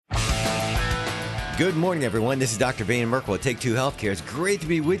Good morning, everyone. This is Dr. Van Merkel at Take Two Healthcare. It's great to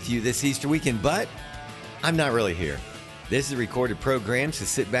be with you this Easter weekend, but I'm not really here. This is a recorded program, so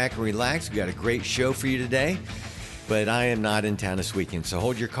sit back and relax. We've got a great show for you today, but I am not in town this weekend. So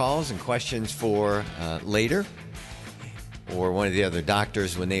hold your calls and questions for later or one of the other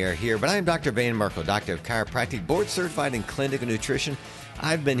doctors when they are here. But I am Dr. Van Merkel, Doctor of Chiropractic, board certified in clinical nutrition.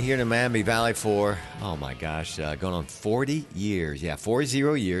 I've been here in the Miami Valley for, going on 40 years. Yeah, 40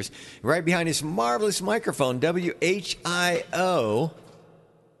 years. Right behind this marvelous microphone, WHIO,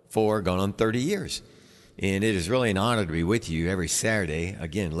 for going on 30 years. And it is really an honor to be with you every Saturday,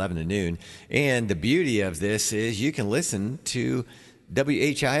 again, 11 to noon. And the beauty of this is you can listen to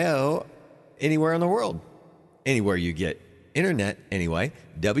WHIO anywhere in the world. Anywhere you get internet, anyway,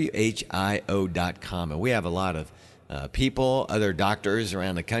 WHIO.com. And we have a lot of people, other doctors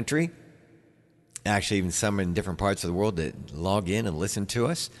around the country, actually even some in different parts of the world that log in and listen to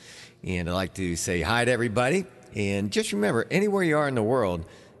us. And I'd like to say hi to everybody. And just remember, anywhere you are in the world,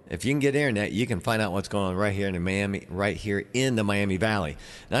 if you can get internet, you can find out what's going on right here in the Miami Valley.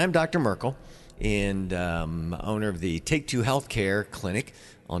 Now, I'm Dr. Merkel, and owner of the Take Two Healthcare Clinic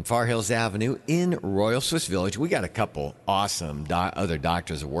on Far Hills Avenue in Royal Swiss Village. We got a couple awesome other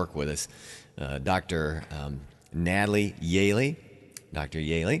doctors that work with us. Dr. Natalie Yaley, Dr.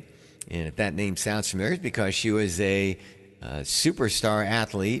 Yaley. And if that name sounds familiar, it's because she was a superstar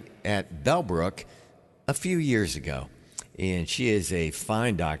athlete at Bellbrook a few years ago. And she is a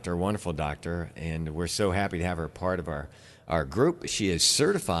fine doctor, wonderful doctor, and we're so happy to have her part of our group. She is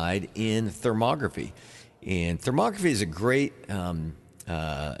certified in thermography. And thermography is a great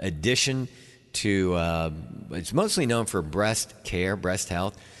addition to, it's mostly known for breast care, breast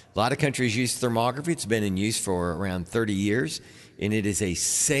health. A lot of countries use thermography. It's been in use for around 30 years, and it is a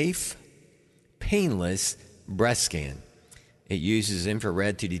safe, painless breast scan. It uses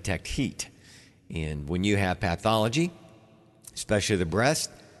infrared to detect heat. And when you have pathology, especially the breast,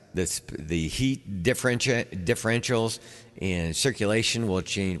 the heat differentials and circulation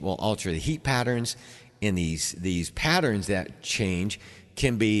will alter the heat patterns, and these patterns that change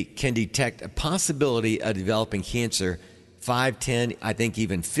can detect a possibility of developing cancer 5, 10, I think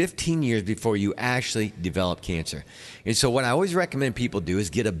even 15 years before you actually develop cancer. And so what I always recommend people do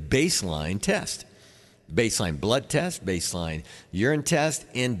is get a baseline test. Baseline blood test, baseline urine test,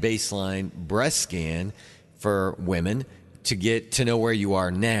 and baseline breast scan for women to get to know where you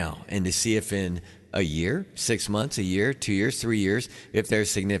are now and to see if in a year, 6 months, a year, 2 years, 3 years, if there's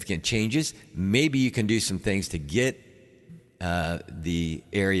significant changes. Maybe you can do some things to get the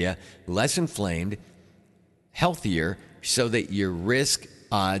area less inflamed, healthier, so that your risk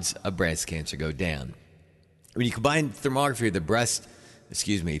odds of breast cancer go down. When you combine thermography with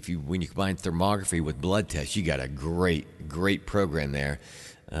when you combine thermography with blood tests, you got a great program there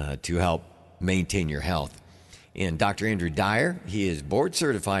to help maintain your health. And Dr. Andrew Dyer, he is board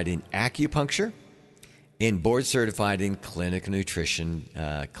certified in acupuncture and board certified in clinical nutrition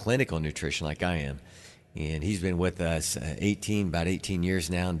like I am. And he's been with us about 18 years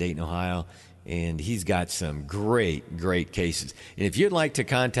now in Dayton, Ohio. And he's got some great cases. And if you'd like to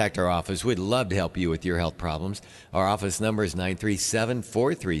contact our office, we'd love to help you with your health problems. Our office number is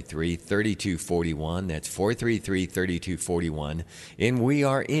 937-433-3241. That's 433-3241. And we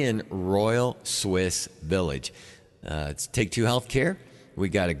are in Royal Swiss Village. It's Take Two Healthcare. We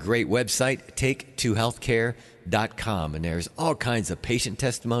got a great website, take2healthcare.com. And there's all kinds of patient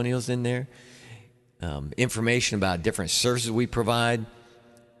testimonials in there, information about different services we provide.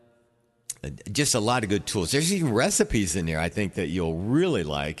 Just a lot of good tools. There's even recipes in there I think that you'll really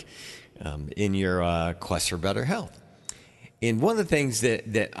like in your quest for better health. And one of the things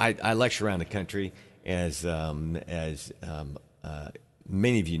that I lecture around the country, as many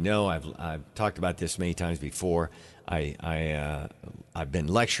of you know, I've talked about this many times before. I've been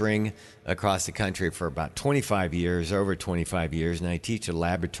lecturing across the country for about 25 years, over 25 years, and I teach a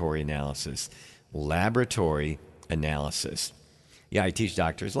laboratory analysis. Yeah, I teach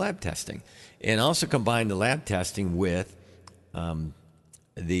doctors lab testing, and also combine the lab testing with how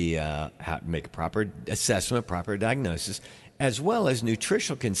to make a proper assessment, proper diagnosis, as well as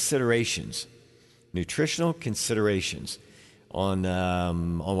nutritional considerations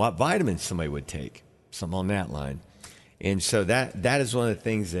on what vitamins somebody would take, something on that line. And so that is one of the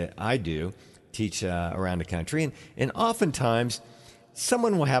things that I do, teach around the country, and oftentimes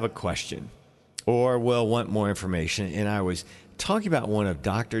someone will have a question or will want more information, and I was talking about one of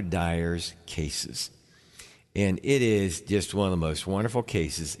Dr. Dyer's cases. And it is just one of the most wonderful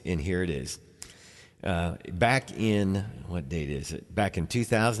cases, and here it is. Back in, what date is it? Back in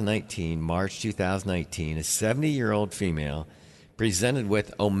 2019, March 2019, a 70-year-old female presented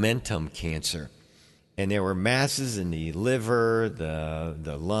with omentum cancer. and there were masses in the liver,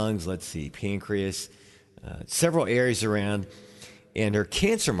 the lungs, let's see, pancreas, several areas around. And her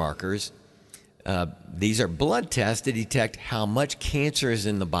cancer markers, these are blood tests to detect how much cancer is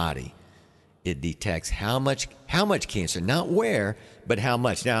in the body. It detects how much cancer, not where, but how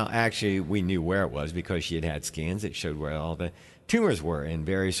much. Now, actually, we knew where it was because she had had scans that showed where all the tumors were in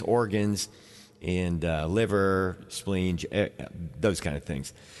various organs and liver, spleen, those kind of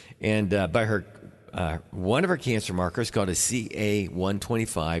things. And by her, one of her cancer markers called a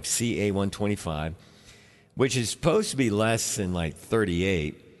CA125, which is supposed to be less than like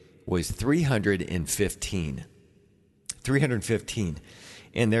 38, was 315. 315.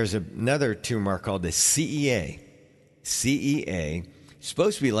 And there's another tumor called the CEA. CEA,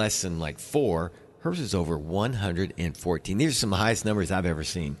 supposed to be less than like 4. Hers is over 114. These are some of the highest numbers I've ever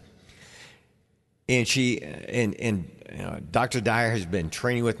seen. And Dr. Dyer has been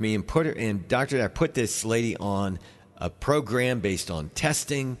training with me, and Dr. Dyer put this lady on a program based on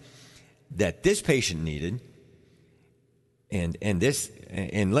testing that this patient needed. And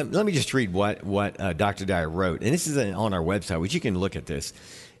let me just read what Dr. Dyer wrote. And this is on our website, which you can look at this.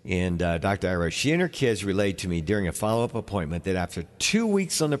 And Dr. Dyer wrote, she and her kids relayed to me during a follow-up appointment that after 2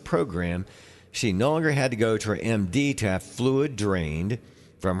 weeks on the program, she no longer had to go to her MD to have fluid drained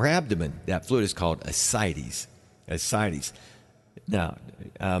from her abdomen. That fluid is called ascites. Ascites. Now,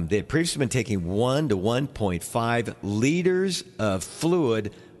 they had previously been taking 1 to 1.5 liters of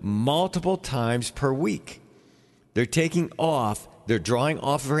fluid multiple times per week. They're drawing off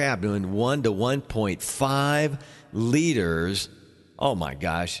of her abdomen 1 to 1.5 liters, oh my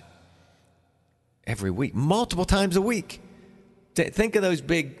gosh, every week, multiple times a week. Think of those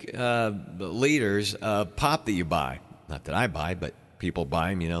big liters of pop that you buy. Not that I buy, but people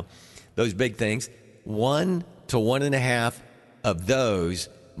buy them, those big things. 1 to 1.5 of those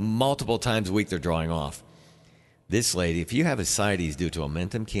multiple times a week they're drawing off. This lady, if you have ascites due to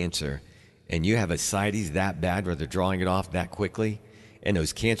omentum cancer, and you have ascites that bad where they're drawing it off that quickly, and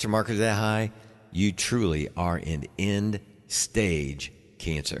those cancer markers that high, you truly are in end-stage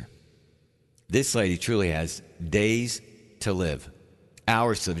cancer. This lady truly has days to live,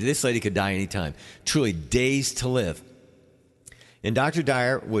 hours to live. This lady could die anytime. Truly days to live. And Dr.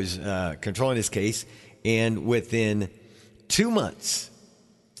 Dyer was controlling this case, and within 2 months,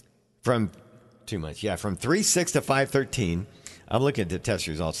 from 3/6 to 5/13, I'm looking at the test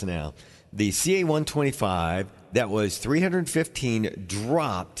results now, the CA125 that was 315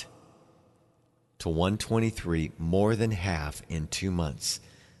 dropped to 123, more than half in 2 months.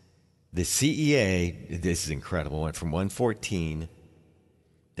 The CEA, this is incredible, went from 114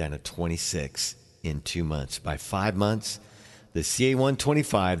 down to 26 in 2 months. By 5 months, the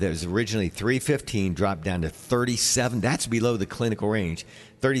CA125 that was originally 315 dropped down to 37. That's below the clinical range,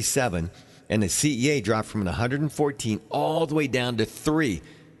 37. And the CEA dropped from 114 all the way down to 3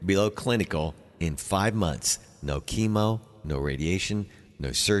 below clinical in 5 months. No chemo, no radiation,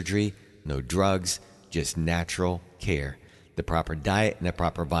 no surgery, no drugs, just natural care. The proper diet and the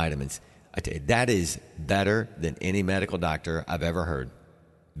proper vitamins. I tell you, that is better than any medical doctor I've ever heard.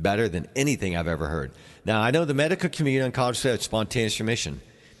 Better than anything I've ever heard. Now, I know the medical community on college says spontaneous remission.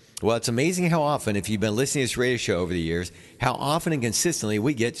 Well, it's amazing how often, if you've been listening to this radio show over the years, how often and consistently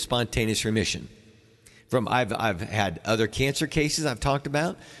we get spontaneous remission. I've had other cancer cases I've talked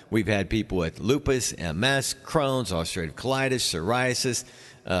about. We've had people with lupus, MS, Crohn's, ulcerative colitis, psoriasis,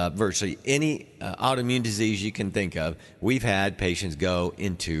 virtually any autoimmune disease you can think of. We've had patients go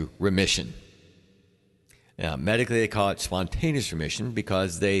into remission. Now, medically, they call it spontaneous remission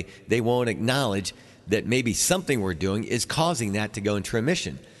because they won't acknowledge that maybe something we're doing is causing that to go into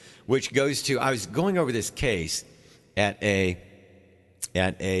remission, which goes to, I was going over this case at a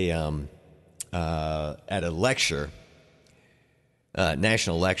lecture,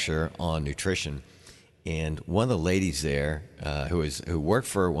 national lecture on nutrition, and one of the ladies there who worked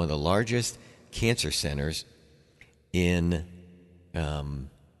for one of the largest cancer centers in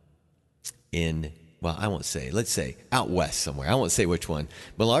well, I won't say, let's say out west somewhere. I won't say which one,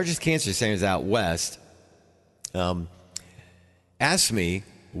 but the largest cancer centers out west asked me,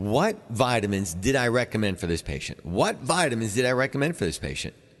 what vitamins did I recommend for this patient? What vitamins did I recommend for this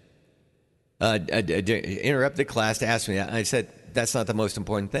patient? Interrupted the class to ask me that. And I said, that's not the most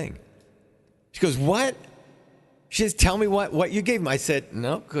important thing. She goes, what? She says, tell me what you gave him. I said,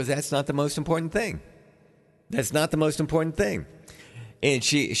 no, because that's not the most important thing. That's not the most important thing. And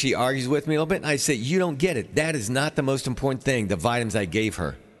she argues with me a little bit. And I say, you don't get it. That is not the most important thing, the vitamins I gave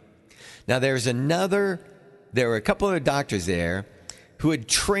her. Now, there were a couple of doctors there who had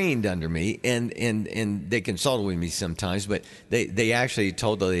trained under me, and they consulted with me sometimes, but they actually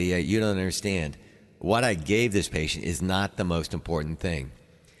told the lady, you don't understand. what I gave this patient is not the most important thing.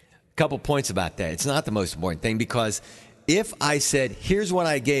 A couple points about that. It's not the most important thing because if I said, here's what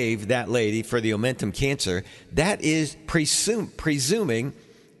I gave that lady for the omentum cancer, that is presuming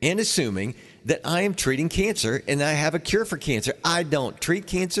and assuming that I am treating cancer and I have a cure for cancer. I don't treat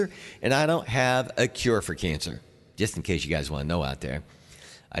cancer and I don't have a cure for cancer. Just in case you guys want to know out there.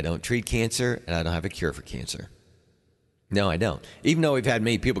 I don't treat cancer and I don't have a cure for cancer. No, I don't. Even though we've had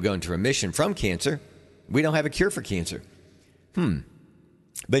many people go into remission from cancer, we don't have a cure for cancer.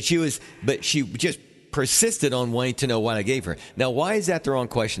 But she just persisted on wanting to know what I gave her. Now, why is that the wrong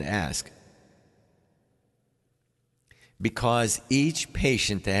question to ask? Because each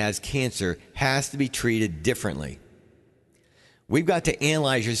patient that has cancer has to be treated differently. We've got to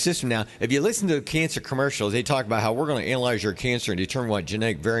analyze your system. Now, if you listen to cancer commercials, they talk about how we're going to analyze your cancer and determine what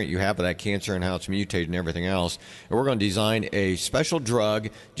genetic variant you have of that cancer and how it's mutated and everything else. And we're going to design a special drug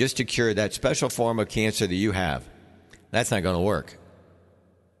just to cure that special form of cancer that you have. That's not going to work.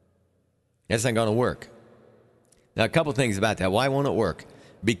 That's not going to work. Now, a couple things about that. Why won't it work?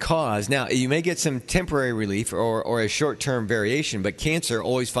 Because, now, you may get some temporary relief or a short-term variation, but cancer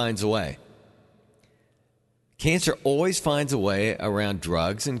always finds a way. Cancer always finds a way around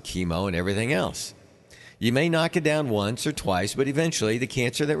drugs and chemo and everything else. You may knock it down once or twice, but eventually the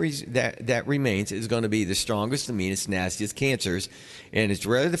cancer that remains is going to be the strongest, the meanest, nastiest cancers. And it's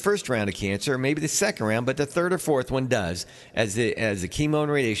rarely the first round of cancer, or maybe the second round, but the third or fourth one does, as the chemo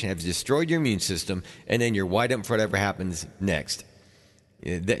and radiation have destroyed your immune system, and then you're wide open for whatever happens next.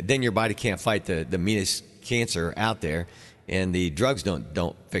 Then your body can't fight the meanest cancer out there, and the drugs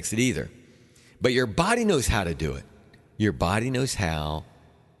don't fix it either. But your body knows how to do it. Your body knows how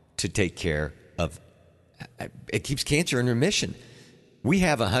to take care of it. It keeps cancer in remission. We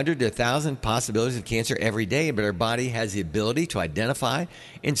have 100 to 1,000 possibilities of cancer every day, but our body has the ability to identify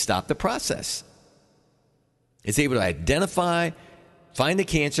and stop the process. It's able to identify, find the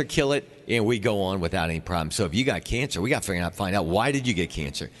cancer, kill it, and we go on without any problem. So if you got cancer, we got to find out why did you get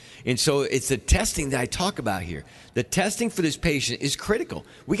cancer. And so it's the testing that I talk about here. The testing for this patient is critical.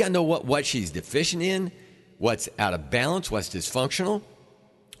 We got to know what she's deficient in, what's out of balance, what's dysfunctional,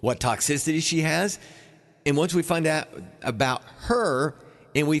 what toxicity she has. And once we find out about her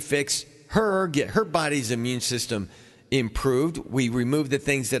and we fix her, get her body's immune system improved, we remove the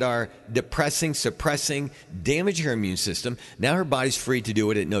things that are depressing, suppressing, damaging her immune system. Now her body's free to do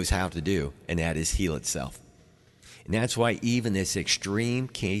what it knows how to do, and that is heal itself. And that's why even this extreme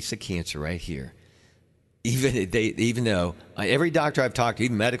case of cancer right here, even though every doctor I've talked to,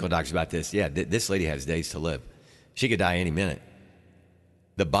 even medical doctors about this, this lady has days to live. She could die any minute.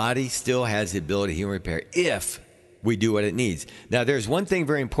 The body still has the ability to heal and repair if we do what it needs. Now, there's one thing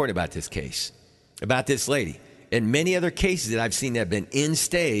very important about this case, about this lady. In many other cases that I've seen that have been in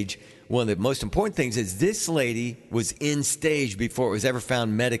stage, one of the most important things is this lady was in stage before it was ever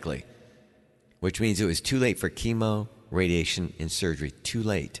found medically, which means it was too late for chemo, radiation, and surgery. Too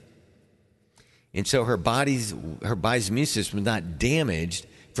late. And so her body's immune system was not damaged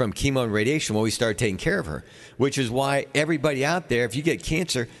from chemo and radiation when we started taking care of her, which is why everybody out there, if you get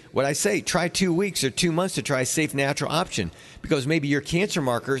cancer, what I say, try 2 weeks or 2 months to try a safe, natural option, because maybe your cancer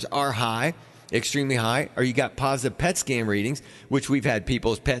markers are high, extremely high, or you got positive PET scan readings, which we've had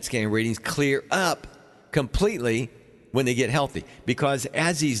people's PET scan readings clear up completely when they get healthy. Because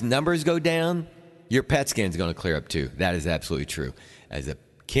as these numbers go down, your PET scan is going to clear up too. That is absolutely true. As the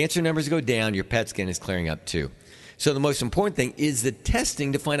cancer numbers go down, your PET scan is clearing up too. So the most important thing is the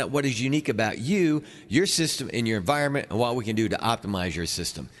testing to find out what is unique about you, your system, and your environment, and what we can do to optimize your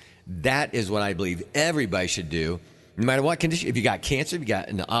system. That is what I believe everybody should do, no matter what condition. If you got cancer, if you got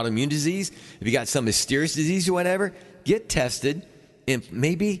an autoimmune disease, if you got some mysterious disease or whatever, get tested, and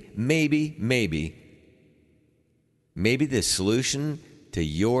maybe the solution to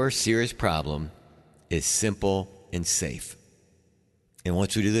your serious problem is simple and safe. And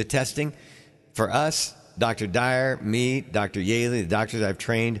once we do the testing, for us, Dr. Dyer, me, Dr. Yaley, the doctors I've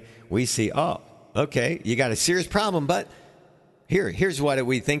trained, we see, oh, okay, you got a serious problem, but here's what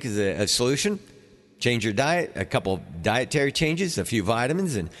we think is a solution. Change your diet, a couple dietary changes, a few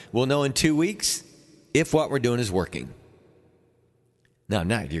vitamins, and we'll know in 2 weeks if what we're doing is working. Now,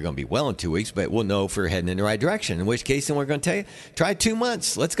 not if you're going to be well in 2 weeks, but we'll know if we're heading in the right direction, in which case then we're going to tell you, try 2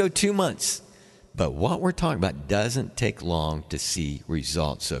 months. Let's go 2 months. But what we're talking about doesn't take long to see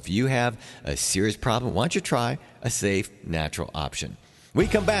results. So if you have a serious problem, why don't you try a safe, natural option? When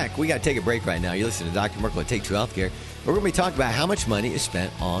we come back, we got to take a break right now. You listen to Dr. Merkel at Take Two Healthcare. We're going to be talking about how much money is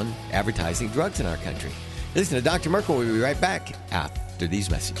spent on advertising drugs in our country. Listen to Dr. Merkel. We'll be right back after these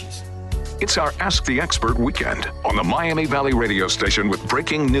messages. It's our Ask the Expert weekend on the Miami Valley radio station with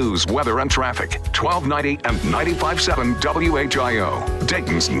breaking news, weather, and traffic. 1290 and 95.7 WHIO.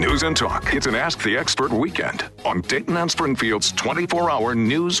 Dayton's News and Talk. It's an Ask the Expert weekend on Dayton and Springfield's 24-hour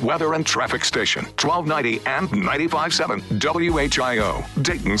news, weather, and traffic station. 1290 and 95.7 WHIO.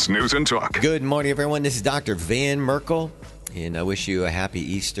 Dayton's News and Talk. Good morning, everyone. This is Dr. Van Merkel, and I wish you a happy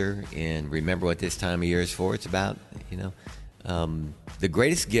Easter. And remember what this time of year is for. It's about, the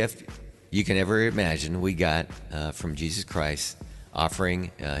greatest gift you can ever imagine we got from Jesus Christ,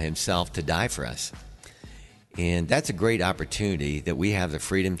 offering himself to die for us. And that's a great opportunity that we have the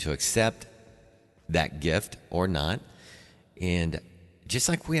freedom to accept that gift or not. And just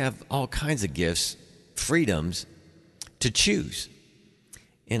like we have all kinds of gifts, freedoms to choose.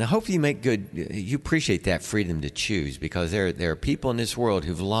 And I hope you appreciate that freedom to choose, because there are people in this world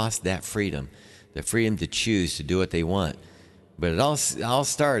who've lost that freedom, the freedom to choose to do what they want. But it all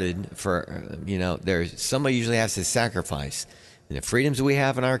started somebody usually has to sacrifice. And the freedoms we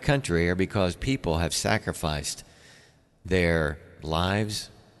have in our country are because people have sacrificed their lives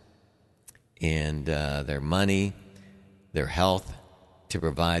and their money, their health, to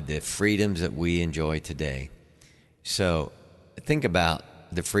provide the freedoms that we enjoy today. So think about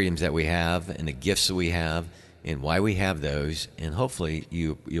the freedoms that we have and the gifts that we have and why we have those. And hopefully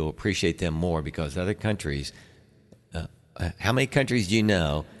you'll appreciate them more, because other countries... how many countries do you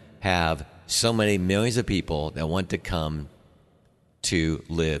know have so many millions of people that want to come to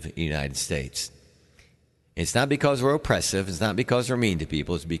live in the United States? It's not because we're oppressive. It's not because we're mean to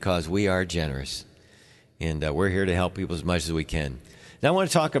people. It's because we are generous. And we're here to help people as much as we can. Now I want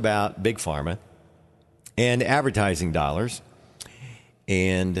to talk about Big Pharma and advertising dollars.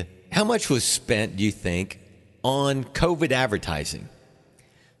 And how much was spent, do you think, on COVID advertising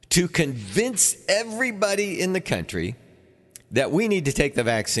to convince everybody in the country that we need to take the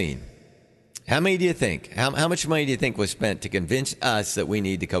vaccine? How many do you think? How much money do you think was spent to convince us that we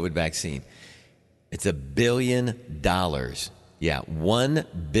need the COVID vaccine? It's $1 billion. Yeah,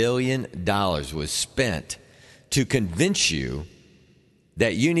 $1 billion was spent to convince you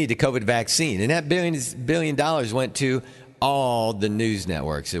that you need the COVID vaccine. And that $1 billion went to all the news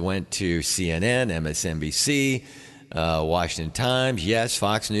networks. It went to CNN, MSNBC, Washington Times, yes,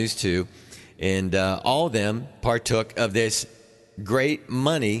 Fox News too. And all of them partook of this great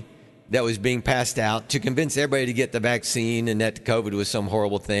money that was being passed out to convince everybody to get the vaccine, and that COVID was some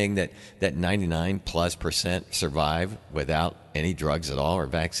horrible thing, that 99+% survive without any drugs at all or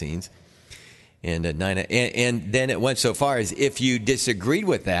vaccines. And then it went so far as, if you disagreed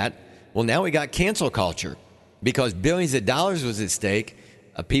with that, well, now we got cancel culture, because billions of dollars was at stake.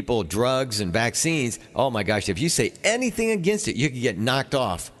 People, drugs, and vaccines. Oh my gosh, if you say anything against it, you could get knocked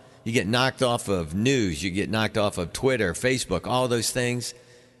off. You get knocked off of news. You get knocked off of Twitter, Facebook, all those things.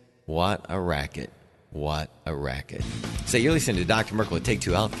 What a racket. What a racket. So you're listening to Dr. Merkel at Take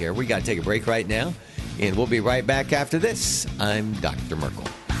Two Healthcare. We got to take a break right now, and we'll be right back after this. I'm Dr. Merkel.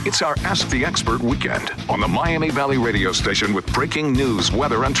 It's our Ask the Expert weekend on the Miami Valley radio station with breaking news,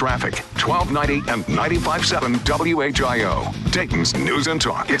 weather, and traffic. 1290 and 95.7 WHIO. Dayton's News and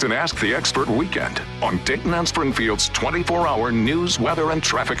Talk. It's an Ask the Expert weekend on Dayton and Springfield's 24-hour news, weather, and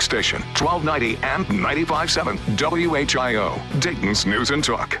traffic station. 1290 and 95.7 WHIO. Dayton's News and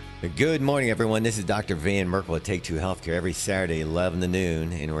Talk. Good morning, everyone. This is Dr. Van Merkel at Take Two Healthcare every Saturday, 11 to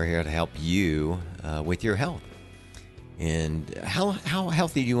noon, and we're here to help you with your health. And how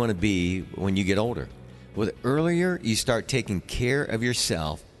healthy do you want to be when you get older? Well, the earlier you start taking care of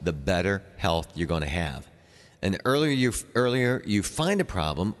yourself, the better health you're going to have. And the earlier you find a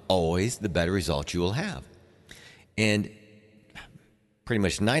problem, always the better results you will have. And pretty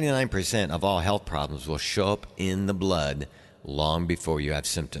much 99% of all health problems will show up in the blood long before you have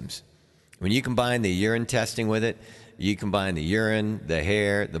symptoms. When you combine the urine testing with it, you combine the urine, the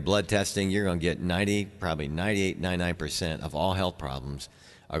hair, the blood testing, you're going to get probably 98, 99% of all health problems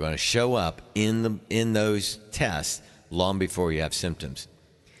are going to show up in those tests long before you have symptoms.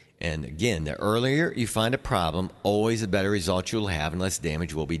 And again, the earlier you find a problem, always the better results you'll have, and less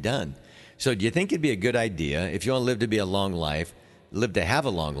damage will be done. So do you think it'd be a good idea, if you want to live to have a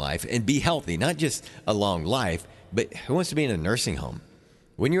long life and be healthy, not just a long life, but who wants to be in a nursing home?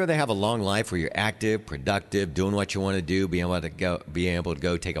 Wouldn't you rather have a long life where you're active, productive, doing what you want to do, being able to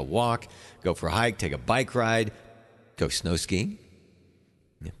go take a walk, go for a hike, take a bike ride, go snow skiing,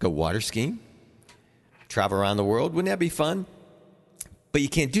 go water skiing, travel around the world? Wouldn't that be fun? But you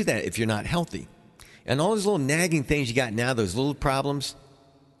can't do that if you're not healthy. And all those little nagging things you got now, those little problems,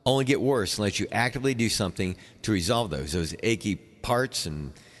 only get worse unless you actively do something to resolve those achy parts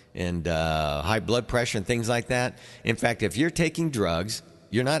and high blood pressure and things like that. In fact, if you're taking drugs,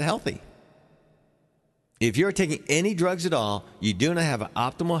 you're not healthy. If you're taking any drugs at all, you do not have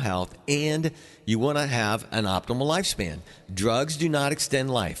optimal health and you want to have an optimal lifespan. Drugs do not extend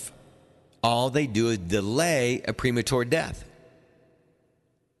life. All they do is delay a premature death.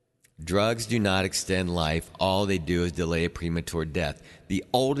 Drugs do not extend life. All they do is delay a premature death. The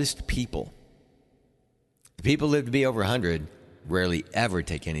oldest people, the people who live to be over 100, rarely ever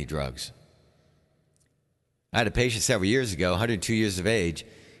take any drugs. I had a patient several years ago, 102 years of age,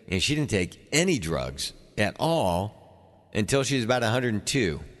 and she didn't take any drugs at all until she was about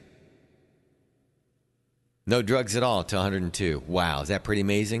 102. No drugs at all until 102. Wow, is that pretty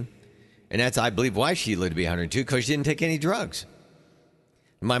amazing? And that's, I believe, why she lived to be 102, because she didn't take any drugs.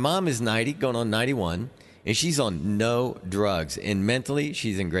 My mom is 90, going on 91, and she's on no drugs. And mentally,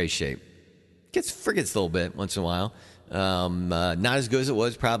 she's in great shape. Forgets a little bit once in a while. Not as good as it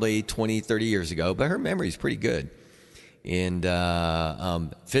was probably 20, 30 years ago, but her memory is pretty good. And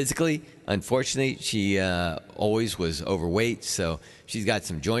physically, unfortunately, she always was overweight, so she's got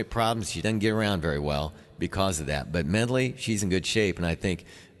some joint problems. She doesn't get around very well because of that. But mentally, she's in good shape, and I think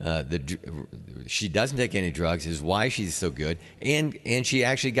she doesn't take any drugs is why she's so good. And she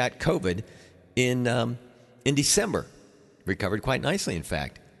actually got COVID in December. Recovered quite nicely, in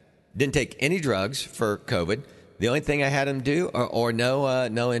fact. Didn't take any drugs for COVID. The only thing I had him do, or no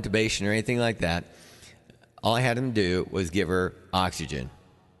intubation or anything like that, all I had him do was give her oxygen.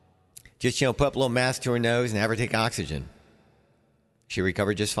 Just, put up a little mask to her nose and have her take oxygen. She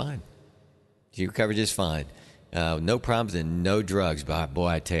recovered just fine. No problems and no drugs. But boy,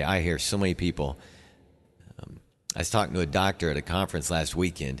 I tell you, I hear so many people. I was talking to a doctor at a conference last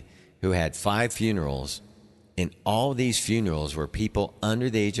weekend who had 5 funerals, and all these funerals were people under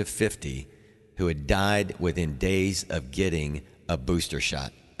the age of 50 who had died within days of getting a booster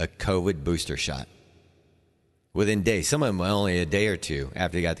shot, a COVID booster shot. Within days. Some of them only a day or two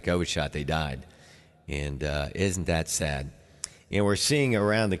after they got the COVID shot, they died. And isn't that sad? And we're seeing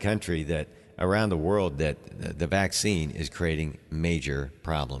around the country around the world that the vaccine is creating major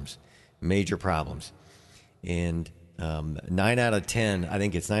problems. And 9 out of 10, I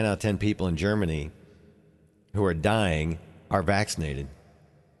think it's 9 out of 10 people in Germany who are dying are vaccinated.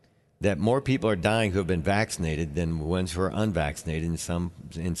 That more people are dying who have been vaccinated than ones who are unvaccinated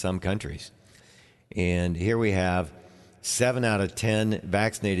in some countries. And here we have 7 out of 10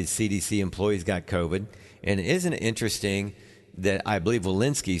 vaccinated CDC employees got COVID. And isn't it interesting that I believe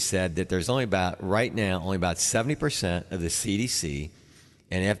Walensky said that there's right now, only about 70% of the CDC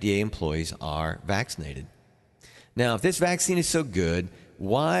and FDA employees are vaccinated. Now, if this vaccine is so good,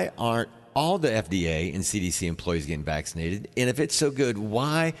 why aren't all the FDA and CDC employees getting vaccinated? And if it's so good,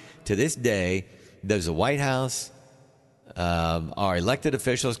 why, to this day, does the White House, our elected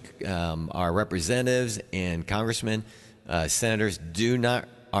officials, our representatives and congressmen, senators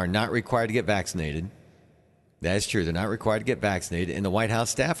are not required to get vaccinated? That is true. They're not required to get vaccinated, and the White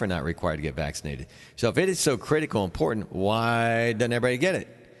House staff are not required to get vaccinated. So if it is so critical, important, why doesn't everybody get it?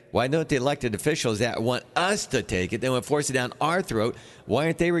 Why don't the elected officials that want us to take it, they want to force it down our throat, why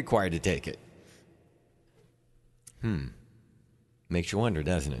aren't they required to take it? Makes you wonder,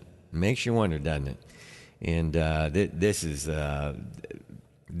 doesn't it? And this is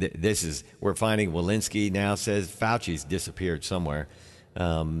we're finding Walensky now says Fauci's disappeared somewhere,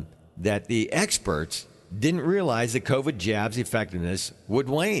 that the experts didn't realize that COVID jabs' effectiveness would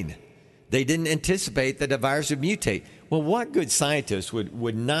wane. They didn't anticipate that the virus would mutate. Well, what good scientist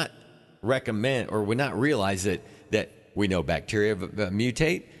would not recommend or would not realize that we know bacteria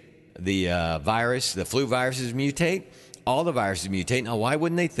mutate, the flu viruses mutate, all the viruses mutate. Now, why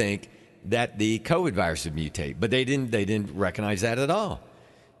wouldn't they think that the COVID virus would mutate? But they didn't recognize that at all.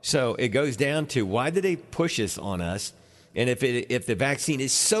 So it goes down to, why did they push this on us? And if the vaccine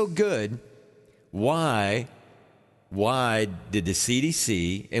is so good, why did the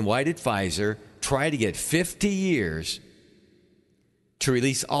CDC and why did Pfizer try to get 50 years to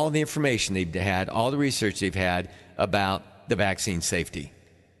release all the information they've had, all the research they've had about the vaccine safety?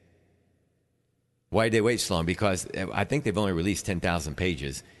 Why did they wait so long? Because I think they've only released 10,000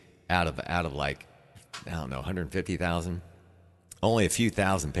 pages out of like, I don't know, 150,000, only a few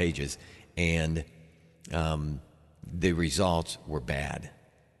thousand pages, and the results were bad.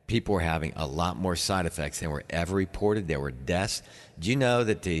 People were having a lot more side effects than were ever reported. There were deaths. Do you know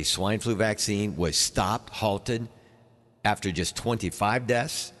that the swine flu vaccine was halted after just 25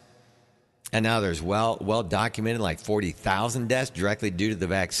 deaths? And now there's well documented like 40,000 deaths directly due to the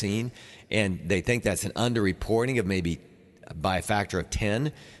vaccine. And they think that's an underreporting of maybe by a factor of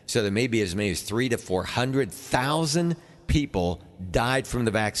 10. So there may be as many as 300,000 to 400,000 people died from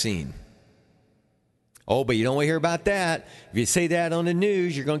the vaccine. Oh, but you don't want to hear about that. If you say that on the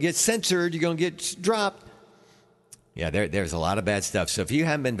news, you're going to get censored. You're going to get dropped. Yeah, there's a lot of bad stuff. So if you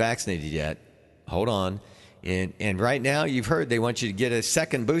haven't been vaccinated yet, hold on. And right now, you've heard they want you to get a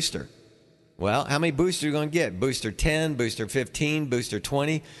second booster. Well, how many boosters are you going to get? Booster 10, booster 15, booster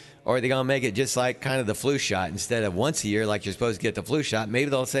 20? Or are they going to make it just like kind of the flu shot? Instead of once a year like you're supposed to get the flu shot, maybe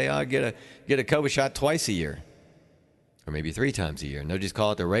they'll say, oh, get a COVID shot twice a year. Or maybe 3 times a year. And they'll just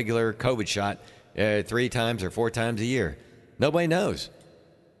call it the regular COVID shot 3 times or 4 times a year. Nobody knows.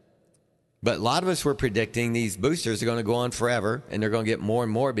 But a lot of us were predicting these boosters are going to go on forever, and they're going to get more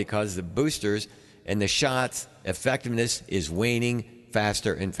and more because the boosters and the shots' effectiveness is waning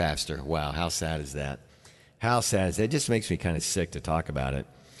faster and faster. Wow, how sad is that? How sad is that? It just makes me kind of sick to talk about it.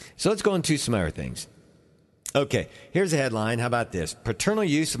 So let's go into some other things. Okay, here's a headline. How about this? Paternal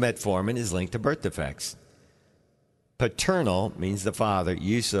use of metformin is linked to birth defects. Paternal means the father.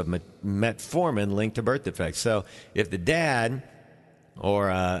 Use of metformin linked to birth defects. So if the dad or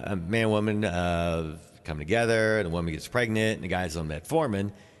a man and woman come together and the woman gets pregnant and the guy's on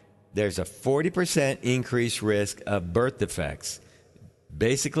metformin, there's a 40% increased risk of birth defects.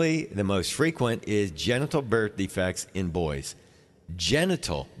 Basically, the most frequent is genital birth defects in boys.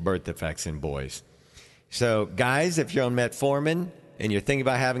 Genital birth defects in boys. So, guys, if you're on metformin and you're thinking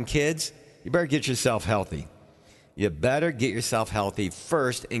about having kids, you better get yourself healthy. You better get yourself healthy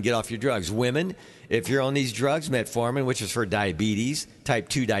first and get off your drugs. Women, if you're on these drugs, metformin, which is for diabetes, type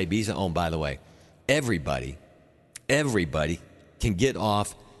 2 diabetes, oh, by the way, everybody can get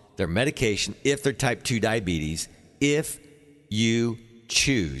off their medication if they're type 2 diabetes, if you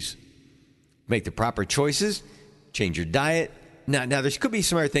choose. Make the proper choices, change your diet. Now, there could be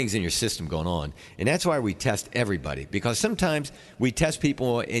some other things in your system going on, and that's why we test everybody, because sometimes we test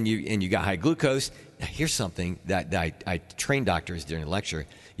people and you got high glucose. Now, here's something that I train doctors during a lecture.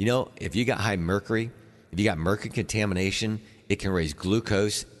 You know, if you got high mercury, if you got mercury contamination, it can raise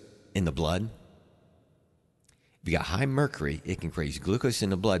glucose in the blood. If you got high mercury, it can raise glucose in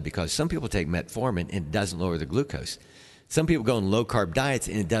the blood because some people take metformin and it doesn't lower the glucose. Some people go on low-carb diets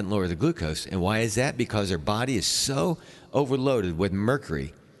and it doesn't lower the glucose. And why is that? Because their body is so overloaded with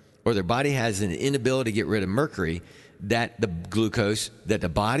mercury, or their body has an inability to get rid of mercury, that the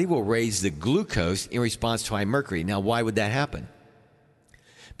body will raise the glucose in response to high mercury. Now, why would that happen?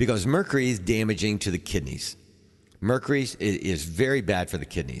 Because mercury is damaging to the kidneys. Mercury is very bad for the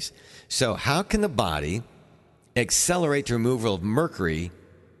kidneys. So how can the body accelerate the removal of mercury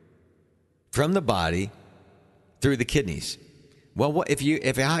from the body through the kidneys? Well, if you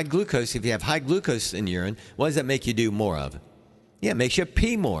have high glucose in urine, what does that make you do more of? Yeah, it makes you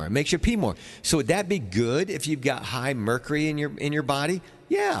pee more. So would that be good if you've got high mercury in your body?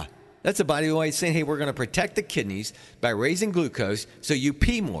 Yeah. That's the body always saying, hey, we're going to protect the kidneys by raising glucose so you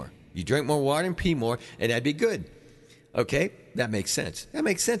pee more. You drink more water and pee more, and that'd be good. Okay? That makes sense. That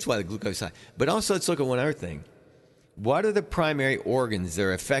makes sense why the glucose is high. But also, let's look at one other thing. What are the primary organs that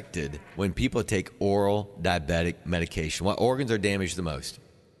are affected when people take oral diabetic medication? What organs are damaged the most?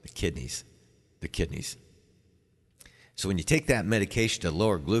 The kidneys. The kidneys. So when you take that medication to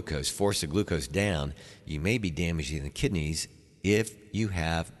lower glucose, force the glucose down, you may be damaging the kidneys if you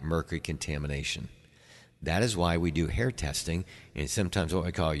have mercury contamination. That is why we do hair testing and sometimes what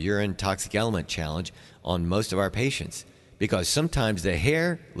we call urine toxic element challenge on most of our patients. Because sometimes the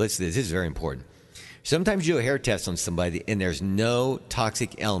hair, listen, this is very important. Sometimes you do a hair test on somebody and there's no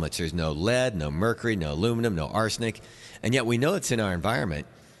toxic elements. There's no lead, no mercury, no aluminum, no arsenic. And yet we know it's in our environment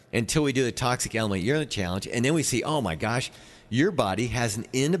until we do the toxic element urine challenge. And then we see, oh my gosh, your body has an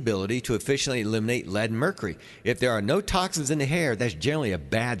inability to efficiently eliminate lead and mercury. If there are no toxins in the hair, that's generally a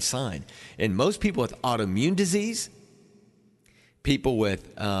bad sign. And most people with autoimmune disease, people with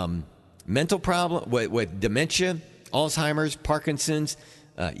mental problem, with dementia, Alzheimer's, Parkinson's,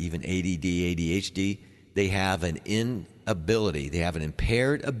 even ADD, ADHD, they have an inability, they have an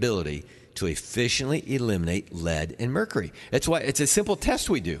impaired ability to efficiently eliminate lead and mercury. That's why it's a simple test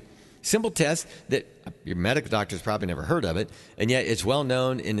we do. Simple test that your medical doctor's probably never heard of it, and yet it's well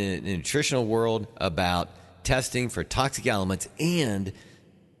known in the nutritional world about testing for toxic elements and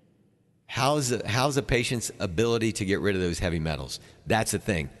how's a patient's ability to get rid of those heavy metals. That's the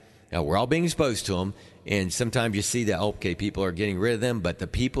thing. Now, we're all being exposed to them, and sometimes you see that, okay, people are getting rid of them, but the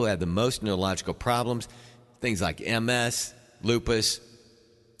people who have the most neurological problems, things like MS, lupus,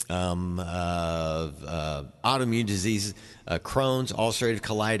 autoimmune diseases, Crohn's, ulcerative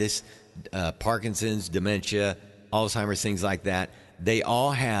colitis, Parkinson's, dementia, Alzheimer's, things like that, they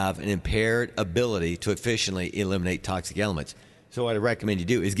all have an impaired ability to efficiently eliminate toxic elements. So what I recommend you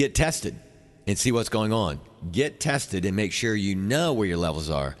do is get tested and see what's going on. Get tested and make sure you know where your levels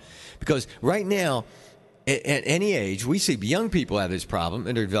are. Because right now, at any age, we see young people have this problem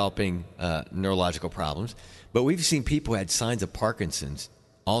and they're developing neurological problems. But we've seen people who had signs of Parkinson's,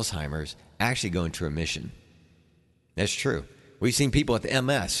 Alzheimer's, actually go into remission. That's true. We've seen people with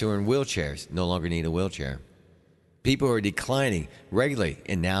MS who are in wheelchairs no longer need a wheelchair. People who are declining regularly,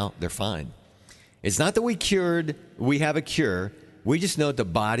 and now they're fine. It's not that we have a cure. We just know that the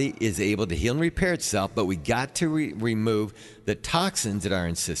body is able to heal and repair itself, but we got to remove the toxins that are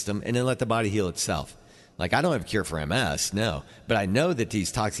in the system and then let the body heal itself. Like, I don't have a cure for MS, no. But I know that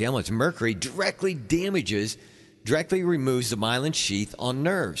these toxic elements, mercury, directly removes the myelin sheath on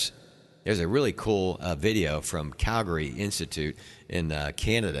nerves. There's a really cool video from Calgary Institute in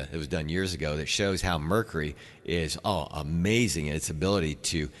Canada. It was done years ago that shows how mercury is amazing in its ability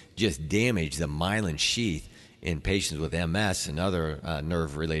to just damage the myelin sheath in patients with MS and other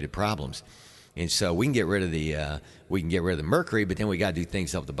nerve-related problems. And so we can get rid of the mercury, but then we got to do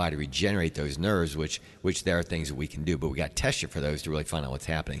things to help the body regenerate those nerves, which there are things that we can do, but we got to test you for those to really find out what's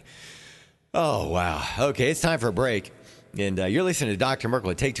happening. Oh, wow. Okay, it's time for a break. And you're listening to Dr.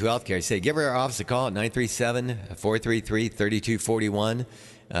 Merkel at Take Two Healthcare. I say, give our office a call at 937-433-3241.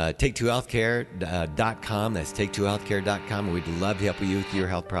 Take2healthcare.com. That's take2healthcare.com. And we'd love to help you with your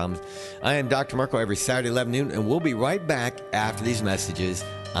health problems. I am Dr. Merkel every Saturday, 11 noon, and we'll be right back after these messages.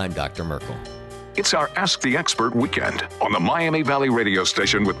 I'm Dr. Merkel. It's our Ask the Expert weekend on the Miami Valley radio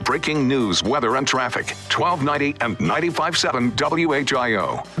station with breaking news, weather, and traffic. 1290 and 95.7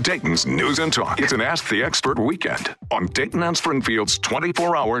 WHIO. Dayton's News and Talk. It's an Ask the Expert weekend on Dayton and Springfield's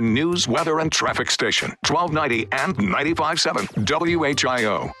 24-hour news, weather, and traffic station. 1290 and 95.7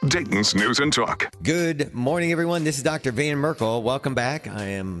 WHIO. Dayton's News and Talk. Good morning, everyone. This is Dr. Van Merkel. Welcome back. I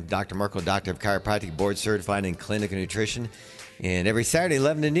am Dr. Merkel, Doctor of Chiropractic, board certified in clinical nutrition. And every Saturday,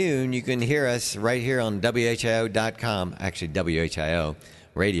 11 to noon, you can hear us right here on WHIO.com, actually WHIO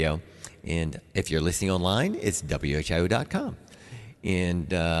radio. And if you're listening online, it's WHIO.com.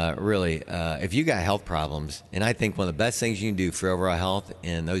 And really, if you got health problems, and I think one of the best things you can do for overall health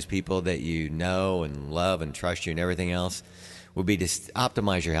and those people that you know and love and trust you and everything else would be to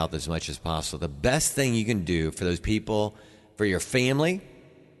optimize your health as much as possible. The best thing you can do for those people, for your family,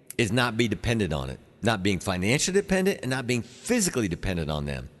 is not be dependent on it. Not being financially dependent and not being physically dependent on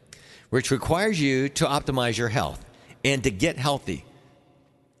them, which requires you to optimize your health and to get healthy,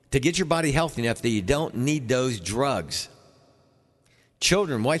 to get your body healthy enough that you don't need those drugs.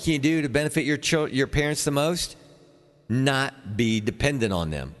 Children, what can you do to benefit your parents the most? Not be dependent on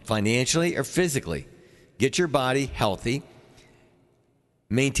them financially or physically. Get your body healthy,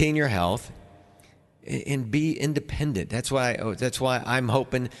 maintain your health, and be independent. That's why I'm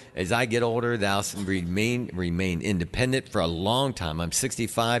hoping as I get older that I'll remain independent for a long time. I'm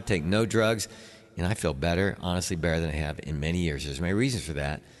 65, take no drugs, and I feel better, honestly better than I have in many years. There's many reasons for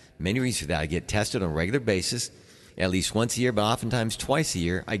that. I get tested on a regular basis, at least once a year, but oftentimes twice a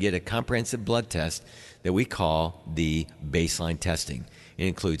year. I get a comprehensive blood test that we call the baseline testing. It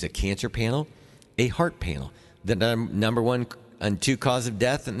includes a cancer panel, a heart panel. The number one and two cause of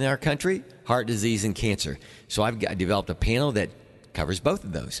death in our country, heart disease and cancer. So I've developed a panel that covers both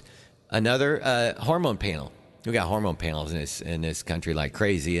of those. Another hormone panel. We got hormone panels in this country like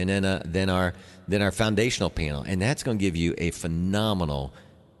crazy, and then our foundational panel, and that's going to give you a phenomenal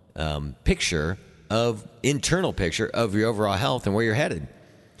internal picture of your overall health and where you're headed.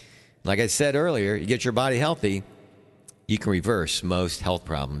 Like I said earlier, you get your body healthy, you can reverse most health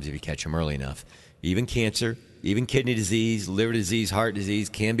problems if you catch them early enough. Even cancer. Even kidney disease, liver disease, heart disease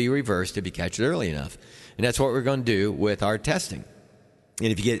can be reversed if you catch it early enough. And that's what we're going to do with our testing.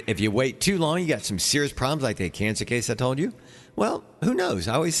 And if you wait too long, you got some serious problems like that cancer case I told you, well, who knows?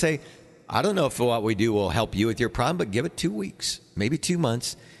 I always say, I don't know if what we do will help you with your problem, but give it 2 weeks, maybe 2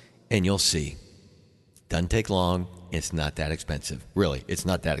 months, and you'll see. Doesn't take long. It's not that expensive. Really, it's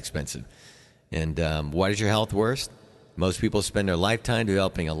not that expensive. And what is your health worth? Most people spend their lifetime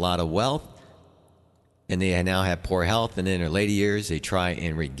developing a lot of wealth, and they now have poor health, and in their later years, they try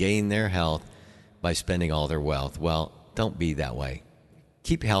and regain their health by spending all their wealth. Well, don't be that way.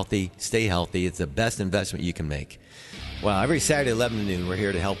 Keep healthy, stay healthy. It's the best investment you can make. Well, every Saturday, 11 to noon, we're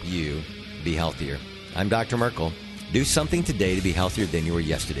here to help you be healthier. I'm Dr. Merkel. Do something today to be healthier than you were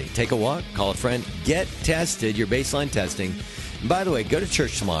yesterday. Take a walk, call a friend, get tested, your baseline testing. And by the way, go to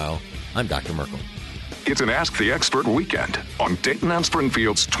church tomorrow. I'm Dr. Merkel. It's an Ask the Expert weekend on Dayton and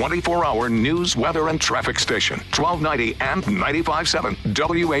Springfield's 24-hour news, weather, and traffic station. 1290 and 95.7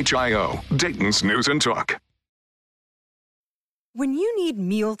 WHIO. Dayton's News and Talk. When you need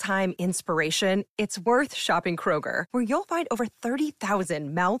mealtime inspiration, it's worth shopping Kroger, where you'll find over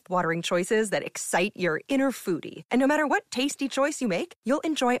 30,000 mouth-watering choices that excite your inner foodie. And no matter what tasty choice you make, you'll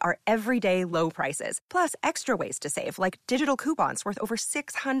enjoy our everyday low prices, plus extra ways to save, like digital coupons worth over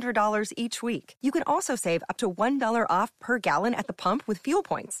 $600 each week. You can also save up to $1 off per gallon at the pump with fuel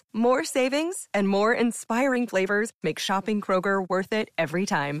points. More savings and more inspiring flavors make shopping Kroger worth it every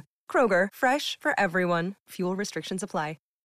time. Kroger, fresh for everyone. Fuel restrictions apply.